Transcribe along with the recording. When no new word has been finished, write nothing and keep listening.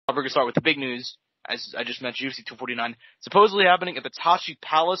we're going to start with the big news, as I just mentioned, UFC 249, supposedly happening at the Tashi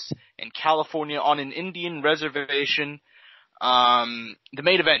Palace in California on an Indian reservation. The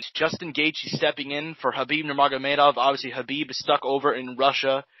main event, Justin Gaethje stepping in for Khabib Nurmagomedov. Obviously, Khabib is stuck over in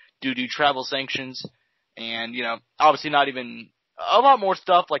Russia due to travel sanctions, and, obviously not even a lot more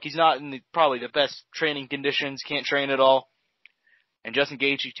stuff, like he's not in probably the best training conditions, can't train at all. And Justin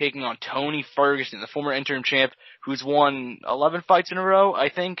Gaethje taking on Tony Ferguson, the former interim champ, who's won 11 fights in a row, I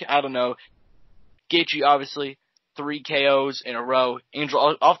think. I don't know. Gaethje, obviously, 3 KOs in a row.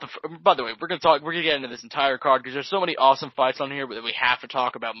 Angel, by the way, we're gonna get into this entire card because there's so many awesome fights on here, but we have to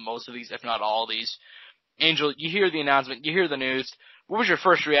talk about most of these, if not all of these. Angel, you hear the announcement, you hear the news. What was your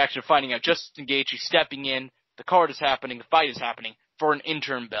first reaction finding out Justin Gaethje stepping in? The card is happening, the fight is happening for an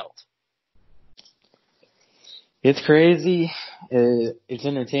interim belt. It's crazy. It's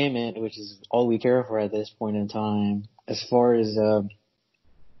entertainment, which is all we care for at this point in time. As far as, who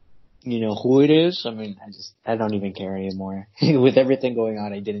it is, I don't even care anymore. With everything going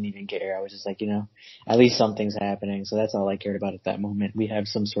on, I didn't even care. I was just like, at least something's happening. So that's all I cared about at that moment. We have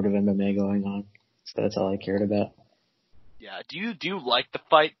some sort of MMA going on. So that's all I cared about. Yeah, do you like the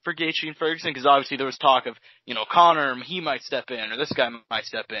fight for Gaethje and Ferguson? Because obviously there was talk of, Conor, he might step in, or this guy might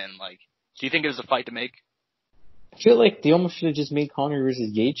step in. Like, do you think it was a fight to make? I feel like they almost should have just made Conor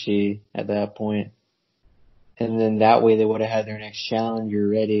versus Gaethje at that point. And then that way they would have had their next challenger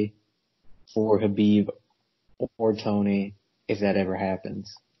ready for Khabib or Tony if that ever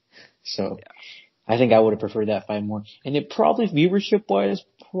happens. So, yeah. I think I would have preferred that fight more. And it probably, viewership-wise,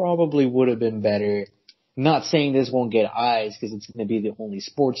 probably would have been better. Not saying this won't get eyes because it's going to be the only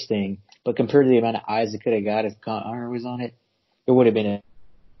sports thing, but compared to the amount of eyes it could have got if Conor was on it, it would have been a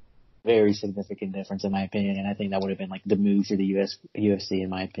very significant difference in my opinion, and I think that would have been like the move for the UFC in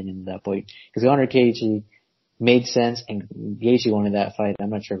my opinion at that point. Because Conor Gaethje made sense, and Gaethje wanted that fight. I'm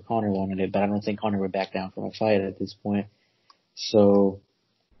not sure if Conor wanted it, but I don't think Conor would back down from a fight at this point. So,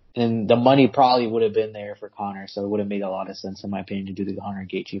 and the money probably would have been there for Conor, so it would have made a lot of sense in my opinion to do the Conor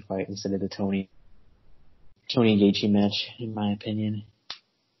Gaethje fight instead of the Tony Gaethje match, in my opinion.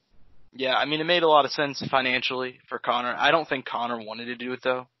 Yeah, it made a lot of sense financially for Conor. I don't think Conor wanted to do it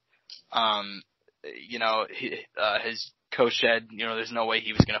though. His coach said, there's no way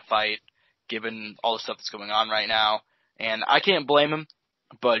he was going to fight given all the stuff that's going on right now. And I can't blame him,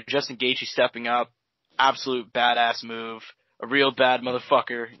 but Justin Gaethje stepping up, absolute badass move, a real bad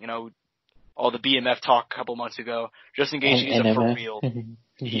motherfucker, all the BMF talk a couple months ago. Justin Gaethje is a for real.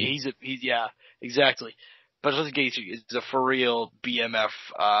 He's exactly. But Justin Gaethje is a for real BMF,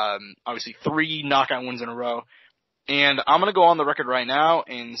 obviously 3 knockout wins in a row. And I'm going to go on the record right now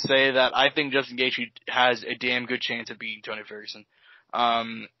and say that I think Justin Gaethje has a damn good chance of beating Tony Ferguson.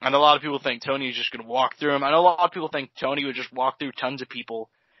 And a lot of people think Tony is just going to walk through him. I know a lot of people think Tony would just walk through tons of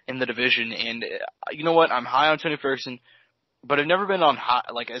people in the division. And you know what? I'm high on Tony Ferguson, but I've never been on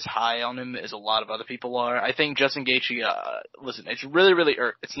as high on him as a lot of other people are. I think Justin Gaethje, listen, it's really, really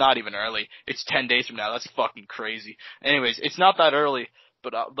it's not even early. It's 10 days from now. That's fucking crazy. Anyways, it's not that early.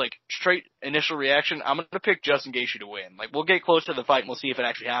 But, straight initial reaction, I'm going to pick Justin Gaethje to win. We'll get close to the fight and we'll see if it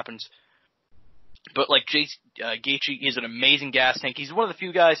actually happens. But, Gaethje is an amazing gas tank. He's one of the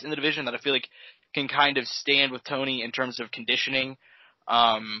few guys in the division that I feel like can kind of stand with Tony in terms of conditioning.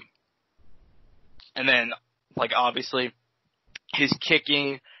 And then, obviously, his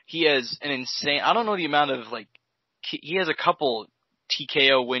kicking, he has an insane, I don't know the amount of, he has a couple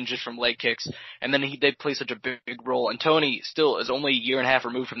TKO win just from leg kicks, and then they play such a big role. And Tony still is only a year and a half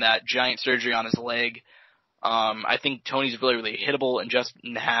removed from that giant surgery on his leg. I think Tony's really, really hittable, and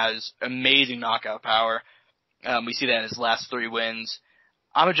Justin has amazing knockout power. We see that in his last 3 wins.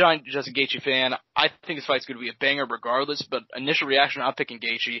 I'm a giant Justin Gaethje fan. I think this fight's going to be a banger regardless, but initial reaction, I'm picking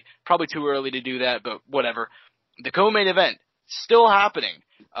Gaethje. Probably too early to do that, but whatever. The co-main event, still happening.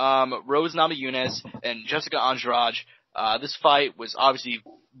 Rose Namajunas and Jessica Andrade. This fight was obviously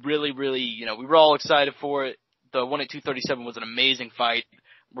really, really, we were all excited for it. The one at 237 was an amazing fight.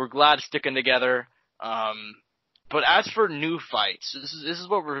 We're glad it's sticking together. But as for new fights, this is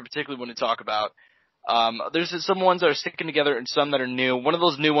what we're particularly want to talk about. There's some ones that are sticking together and some that are new. One of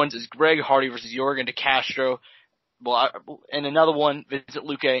those new ones is Greg Hardy versus Jorgen De Castro. And another one, Vincent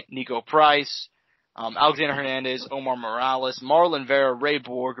Luque, Nico Price, Alexander Hernandez, Omar Morales, Marlon Vera, Ray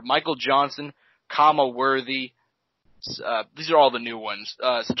Borg, Michael Johnson, Kama Worthy. These are all the new ones.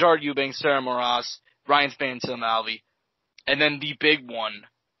 Sajard Eubanks, Sarah Moras, Ryan Spann, Tim Alvey. And then the big one,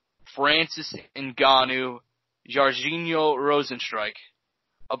 Francis Ngannou, Jarzinho Rosenstrike.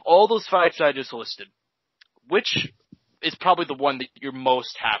 Of all those fights I just listed, which is probably the one that you're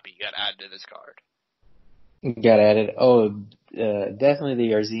most happy got added to this card? Got added. Oh, definitely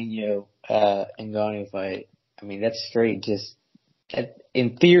the Arsenio Ngannou fight. I mean, that's straight just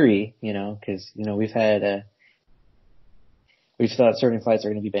in theory, because we've thought certain fights are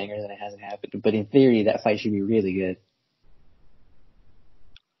going to be bangers and it hasn't happened. But in theory, that fight should be really good.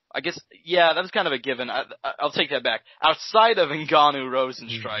 I guess, yeah, that was kind of a given. I'll take that back. Outside of Ngannou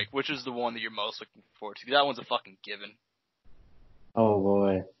Rosenstrike, which is the one that you're most looking forward to? That one's a fucking given. Oh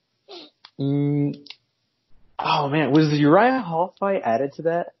boy. Oh man, was the Uriah Hall fight added to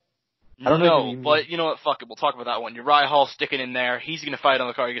that? I don't know if you But you know what? Fuck it. We'll talk about that one. Uriah Hall sticking in there. He's going to fight on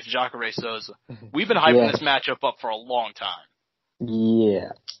the card against Jacare Souza. We've been hyping this matchup up for a long time.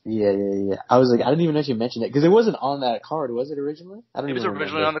 Yeah. I was like, I didn't even know you mentioned it because it wasn't on that card, was it originally? It was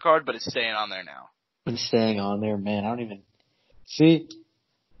originally on the card, but it's staying on there now. It's staying on there, man. I don't even see.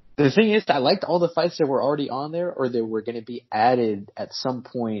 The thing is, I liked all the fights that were already on there, or that were going to be added at some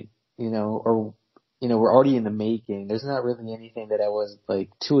point, or were already in the making. There's not really anything that I was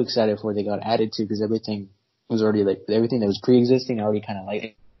like too excited for they got added to because everything was already everything that was pre-existing. I already kind of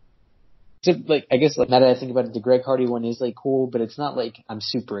liked. Except, I guess, now that I think about it, the Greg Hardy one is, cool, but it's not like I'm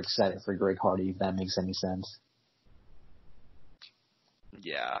super excited for Greg Hardy, if that makes any sense.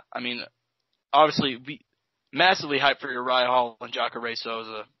 Yeah, I mean, obviously, we massively hyped for Uriah Hall and Jacare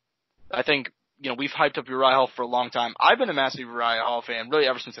Souza. I think, we've hyped up Uriah Hall for a long time. I've been a massive Uriah Hall fan, really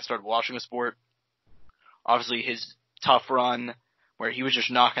ever since I started watching the sport. Obviously, his tough run, where he was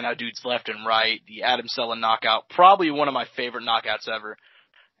just knocking out dudes left and right, the Adam Cella knockout, probably one of my favorite knockouts ever.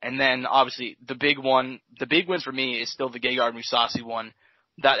 And then, obviously, the big wins for me is still the Gegard Mousasi one.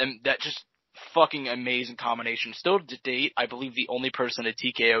 That just fucking amazing combination. Still to date, I believe the only person to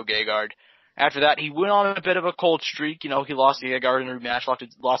TKO Gegard. After that, he went on a bit of a cold streak. He lost to Gegard in a rematch,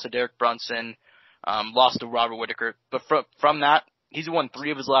 lost to Derek Brunson, lost to Robert Whittaker. But from that, he's won 3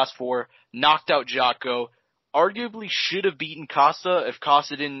 of his last 4, knocked out Jocko, arguably should have beaten Costa if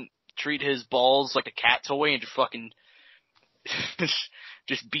Costa didn't treat his balls like a cat toy and just fucking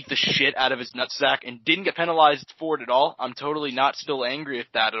just beat the shit out of his nutsack and didn't get penalized for it at all. I'm totally not still angry at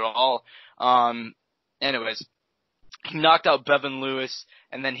that at all. Anyways, he knocked out Bevan Lewis,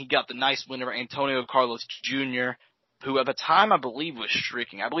 and then he got the nice win over Antonio Carlos Jr., who at the time I believe was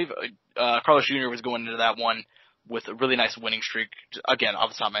streaking. I believe Carlos Jr. was going into that one with a really nice winning streak, again, off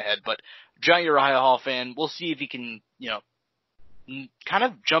the top of my head. But giant Uriah Hall fan, we'll see if he can, kind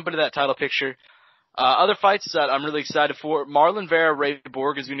of jump into that title picture. Other fights that I'm really excited for, Marlon Vera, Ray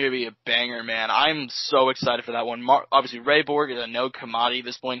Borg is going to be a banger, man. I'm so excited for that one. Obviously, Ray Borg is a no commodity at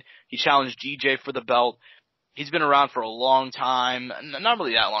this point. He challenged DJ for the belt. He's been around for a long time. Not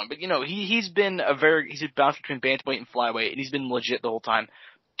really that long, but, he's bounced between bantamweight and flyweight, and he's been legit the whole time.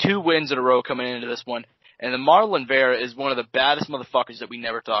 2 wins in a row coming into this one. And then Marlon Vera is one of the baddest motherfuckers that we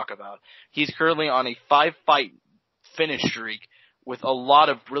never talk about. He's currently on a 5-fight finish streak with a lot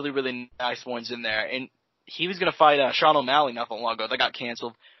of really, really nice ones in there. And he was going to fight Sean O'Malley not long ago. That got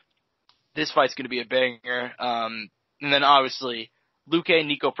canceled. This fight's going to be a banger. And then obviously, Luque and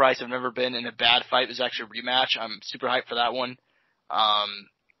Nico Price have never been in a bad fight. There's actually a rematch. I'm super hyped for that one.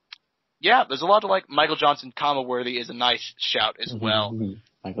 Yeah, there's a lot to like. Michael Johnson, Worthy is a nice shout as well.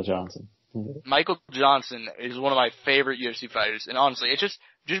 Michael Johnson. Michael Johnson is one of my favorite UFC fighters. And honestly, it's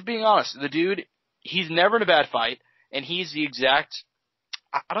just being honest. The dude, he's never in a bad fight. And he's the exact,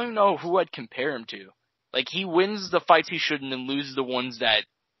 I don't even know who I'd compare him to. He wins the fights he shouldn't and loses the ones that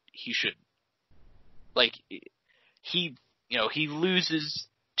he shouldn't. He loses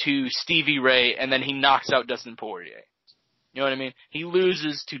to Stevie Ray and then he knocks out Dustin Poirier. You know what I mean? He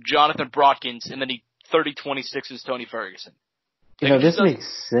loses to Jonathan Brotkins and then he 30-26s Tony Ferguson. This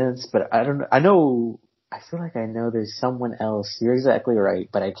makes sense, but I feel like I know there's someone else. You're exactly right,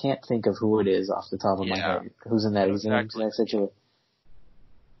 but I can't think of who it is off the top of my head. Who's in that? Who's in that situation?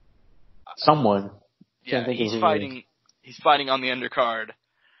 Someone. Yeah, he's fighting on the undercard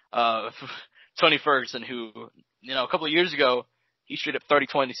of Tony Ferguson, who, a couple of years ago, he straight up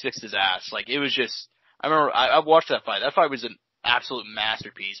 30-26 his ass. It was just, I remember, I watched that fight. That fight was an absolute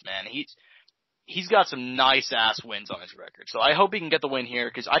masterpiece, man. He's got some nice ass wins on his record. So I hope he can get the win here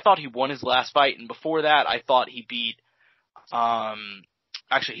because I thought he won his last fight, and before that I thought he beat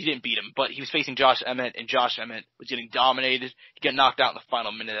actually he didn't beat him, but he was facing Josh Emmett and Josh Emmett was getting dominated. He got knocked out in the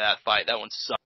final minute of that fight. That one sucked.